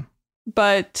 Yeah.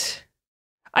 But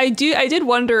I did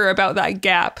wonder about that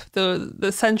gap,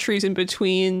 the centuries in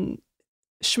between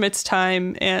Schmidt's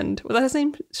time and, was that his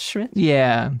name? Schmidt?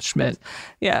 Yeah, Schmidt.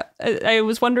 Yeah. I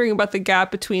was wondering about the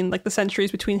gap between like the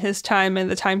centuries between his time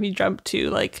and the time he jumped to,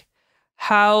 like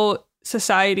how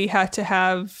society had to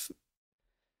have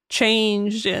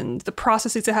changed and the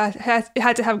processes it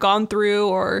had to have gone through,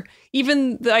 or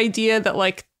even the idea that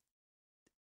like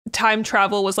time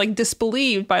travel was like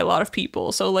disbelieved by a lot of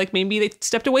people. So like maybe they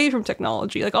stepped away from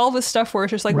technology, like all this stuff where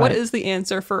it's just like, what is the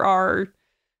answer for our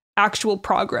actual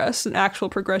progress and actual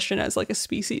progression as like a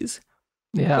species?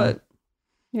 Yeah. But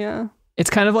yeah. It's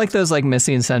kind of like those like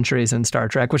missing centuries in Star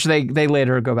Trek, which they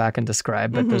later go back and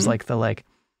describe, but there's like the like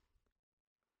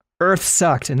Earth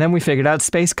sucked and then we figured out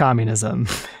space communism.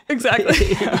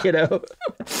 Exactly. You know?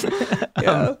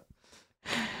 Yeah.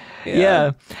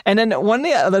 Yeah. And then one of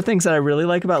the other things that I really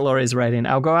like about Laurie's writing,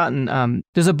 I'll go out and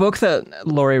there's a book that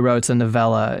Laurie wrote, it's a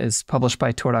novella, is published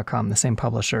by Tor.com, the same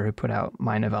publisher who put out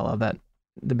my novella that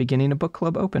the beginning of book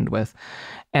club opened with.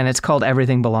 And it's called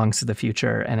Everything Belongs to the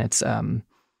Future. And it's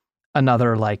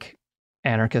another like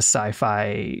anarchist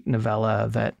sci-fi novella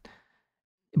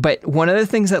but one of the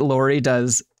things that Laurie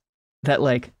does that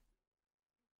like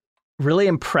really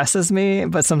impresses me,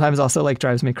 but sometimes also like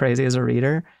drives me crazy as a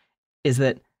reader, is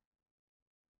that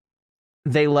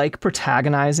they like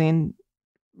protagonizing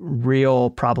real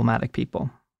problematic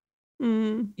people.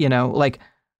 You know, like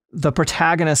the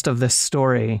protagonist of this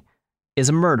story is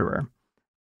a murderer,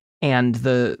 and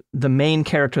the main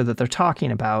character that they're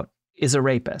talking about is a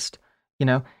rapist, you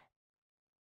know?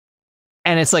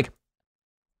 And it's like,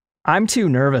 I'm too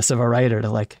nervous of a writer to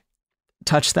like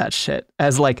touch that shit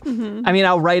as like, I mean,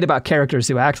 I'll write about characters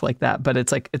who act like that, but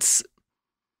it's like, it's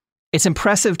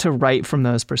impressive to write from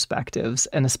those perspectives,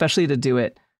 and especially to do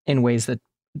it in ways that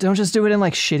don't just do it in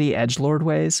like shitty edgelord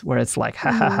ways where it's like,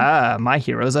 ha ha ha, my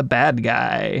hero's a bad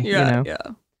guy. Yeah, you know?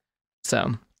 yeah.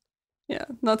 So. Yeah,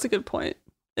 that's a good point.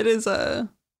 It is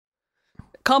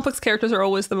complex characters are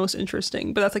always the most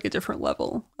interesting, but that's like a different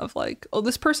level of like, oh,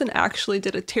 this person actually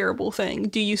did a terrible thing.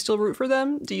 Do you still root for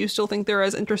them? Do you still think they're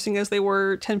as interesting as they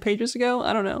were 10 pages ago?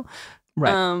 I don't know.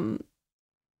 Right.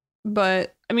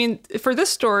 But I mean, for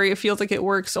this story, it feels like it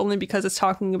works only because it's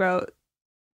talking about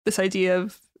this idea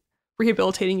of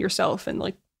rehabilitating yourself and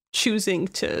like choosing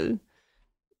to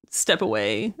step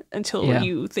away until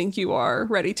you think you are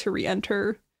ready to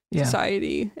re-enter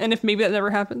society. And if maybe that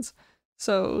never happens.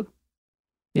 So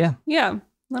yeah, I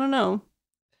don't know.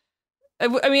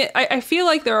 I mean, I feel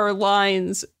like there are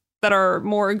lines that are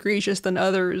more egregious than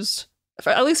others,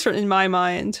 at least in my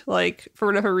mind. Like for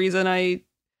whatever reason,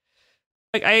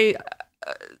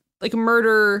 like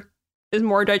murder is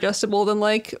more digestible than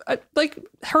like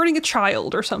hurting a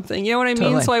child or something. You know what I mean?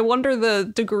 Totally. So I wonder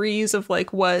the degrees of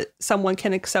like what someone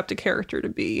can accept a character to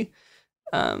be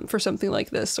for something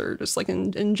like this, or just like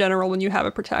in general when you have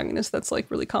a protagonist that's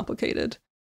like really complicated.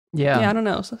 Yeah. I don't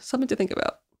know. So, something to think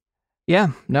about. Yeah,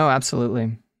 no,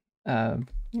 absolutely.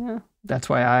 Yeah. That's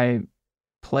why I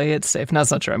play it safe. No,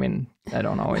 that's not true. I mean, I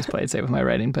don't always play it safe with my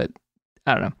writing, but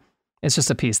I don't know. It's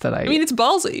just a piece that I mean, it's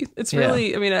ballsy. It's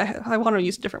really, I mean, I want to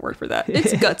use a different word for that.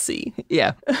 It's gutsy.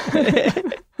 Yeah.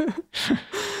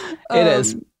 It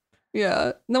is.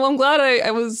 Yeah. No, I'm glad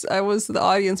I was the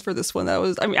audience for this one.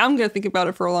 I'm going to think about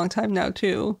it for a long time now,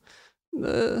 too.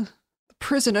 The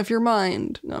prison of your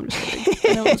mind. No, I'm just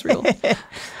kidding. I know it was real.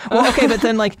 Well, okay, but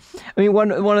then like, I mean,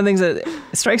 one of the things that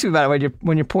strikes me about it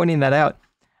when you're pointing that out,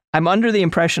 I'm under the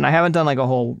impression, I haven't done like a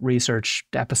whole research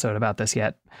episode about this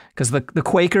yet, because the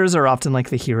Quakers are often like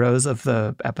the heroes of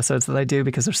the episodes that I do,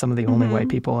 because they're some of the only white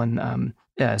people in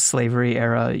slavery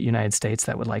era United States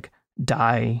that would like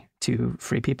die to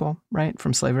free people, right,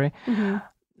 from slavery. Mm-hmm.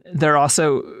 They're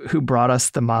also who brought us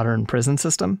the modern prison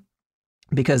system,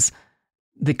 because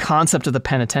the concept of the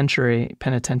penitentiary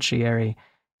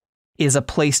is a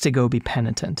place to go be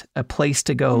penitent, a place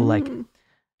to go like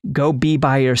go be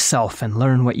by yourself and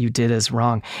learn what you did is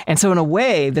wrong. And so in a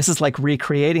way, this is like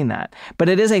recreating that. But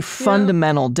it is a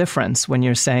fundamental difference when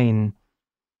you're saying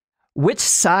which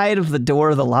side of the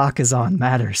door the lock is on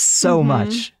matters so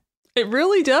much. It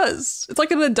really does. It's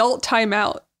like an adult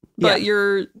timeout, but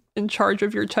you're in charge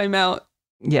of your timeout.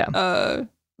 Yeah.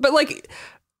 But like,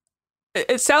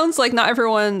 it sounds like not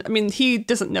everyone, I mean, he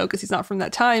doesn't know because he's not from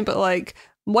that time, but like,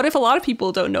 what if a lot of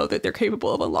people don't know that they're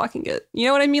capable of unlocking it? You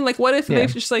know what I mean? Like, what if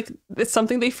they've just like, it's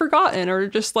something they've forgotten, or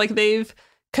just like they've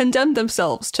condemned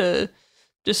themselves to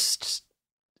just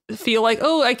feel like,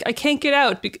 oh, I can't get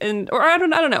out. Or I don't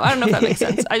know. I don't know if that makes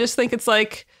sense. I just think it's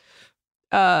like,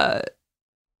 how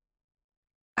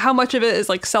much of it is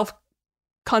like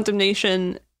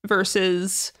self-condemnation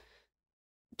versus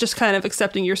just kind of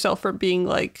accepting yourself for being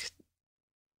like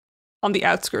on the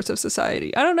outskirts of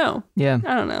society. I don't know. Yeah.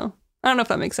 I don't know if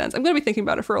that makes sense. I'm going to be thinking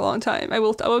about it for a long time. I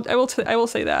will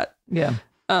say that. Yeah.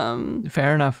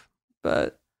 Fair enough.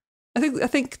 But I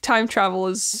think time travel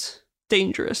is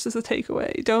dangerous as a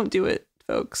takeaway. Don't do it,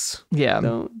 folks.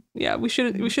 Yeah. We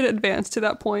should advance to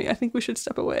that point. I think we should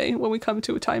step away when we come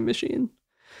to a time machine.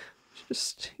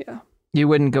 You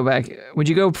wouldn't go back. Would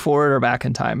you go forward or back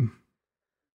in time?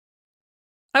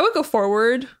 I would go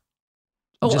forward.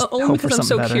 Only because I'm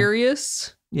so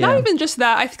curious. Yeah. Not even just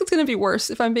that. I think it's going to be worse,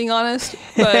 if I'm being honest.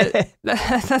 But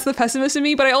that's the pessimist in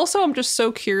me. But I also am just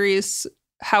so curious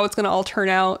how it's going to all turn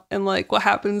out, and like what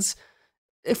happens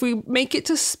if we make it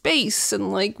to space,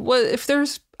 and like what if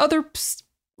there's other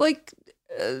like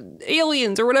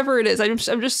aliens or whatever it is. I'm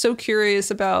just so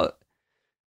curious about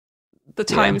the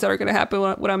times that are going to happen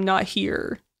when I'm not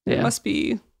here. Yeah. It must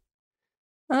be,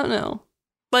 I don't know,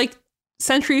 like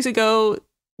centuries ago,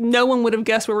 no one would have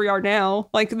guessed where we are now.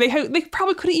 Like they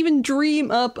probably couldn't even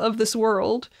dream up of this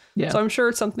world. Yeah. So I'm sure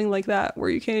it's something like that where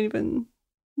you can't even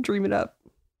dream it up.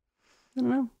 I don't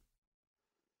know.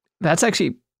 That's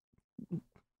actually,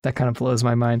 that kind of blows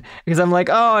my mind, because I'm like,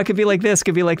 oh, it could be like this,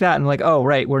 could be like that. And I'm like, oh,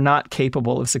 right. We're not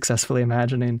capable of successfully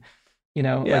imagining,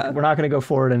 like we're not going to go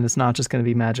forward, and it's not just going to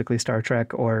be magically Star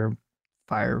Trek or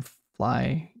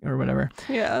Firefly or whatever.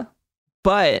 Yeah.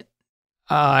 But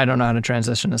I don't know how to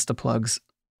transition this to plugs.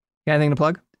 Got anything to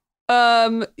plug?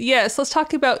 Yes, let's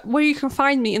talk about where you can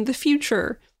find me in the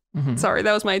future. Mm-hmm. Sorry,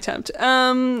 that was my attempt.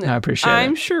 I appreciate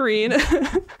I'm it.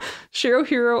 Shireen. Shiro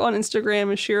Hero on Instagram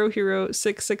and Shiro Hero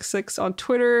 666 on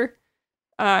Twitter.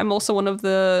 I'm also one of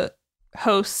the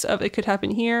hosts of It Could Happen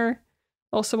Here,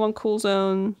 also on Cool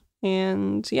Zone,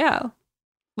 and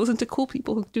listen to cool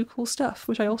people who do cool stuff,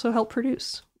 which I also help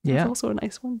produce. Yeah, that's also a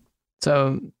nice one.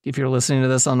 So if you're listening to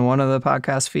this on one of the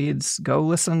podcast feeds, go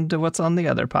listen to what's on the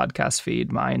other podcast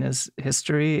feed. Mine is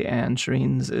history, and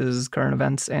Shireen's is current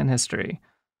events and history,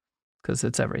 because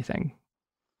it's everything.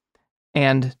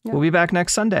 And we'll be back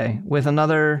next Sunday with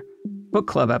another book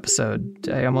club episode.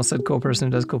 I almost said cool person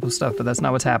who does cool stuff, but that's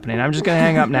not what's happening. I'm just going to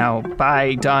hang up now.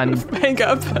 Bye. Done. Hang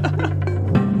up.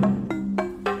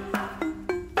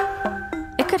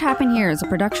 It Could Happen Here is a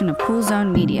production of Cool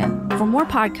Zone Media. For more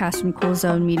podcasts from Cool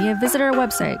Zone Media, visit our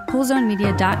website,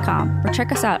 coolzonemedia.com, or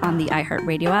check us out on the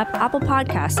iHeartRadio app, Apple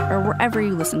Podcasts, or wherever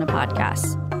you listen to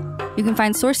podcasts. You can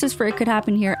find sources for It Could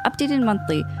Happen Here updated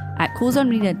monthly at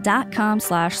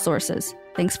coolzonemedia.com/sources.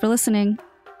 Thanks for listening.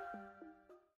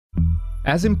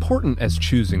 As important as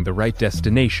choosing the right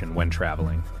destination when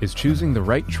traveling is choosing the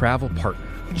right travel partner.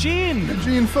 Gene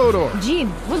Fodor. Gene,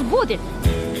 was good.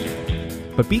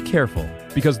 But be careful.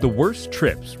 Because the worst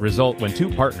trips result when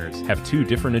two partners have two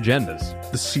different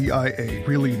agendas. The CIA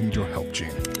really need your help, Gene.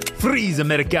 Freeze,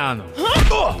 Americano!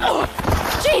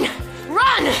 Gene,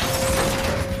 run!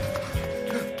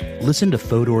 Listen to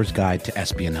Fodor's Guide to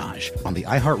Espionage on the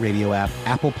iHeartRadio app,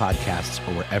 Apple Podcasts,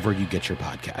 or wherever you get your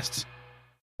podcasts.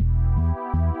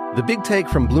 The Big Take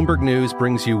from Bloomberg News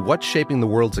brings you what's shaping the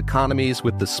world's economies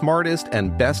with the smartest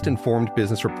and best-informed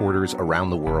business reporters around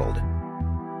the world.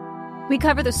 We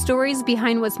cover the stories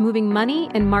behind what's moving money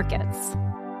and markets.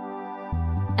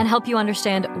 And help you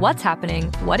understand what's happening,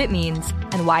 what it means,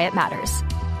 and why it matters.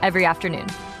 Every afternoon.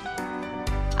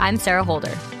 I'm Sarah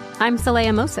Holder. I'm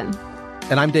Saleha Mohsin.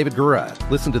 And I'm David Gura.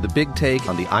 Listen to The Big Take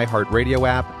on the iHeartRadio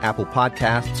app, Apple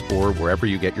Podcasts, or wherever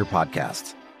you get your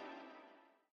podcasts.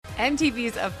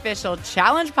 MTV's official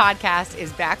Challenge podcast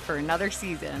is back for another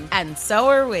season. And so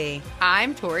are we.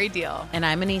 I'm Tori Deal. And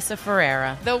I'm Anissa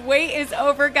Ferreira. The wait is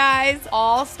over, guys.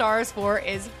 All Stars 4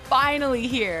 is finally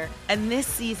here. And this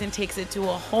season takes it to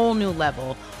a whole new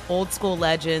level. Old school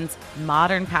legends,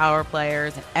 modern power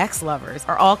players, and ex-lovers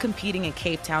are all competing in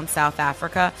Cape Town, South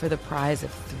Africa for the prize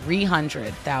of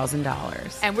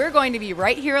 $300,000. And we're going to be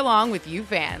right here along with you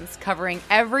fans, covering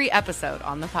every episode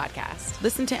on the podcast.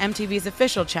 Listen to MTV's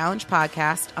official Challenge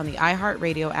podcast on the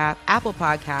iHeartRadio app, Apple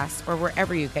Podcasts, or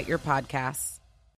wherever you get your podcasts.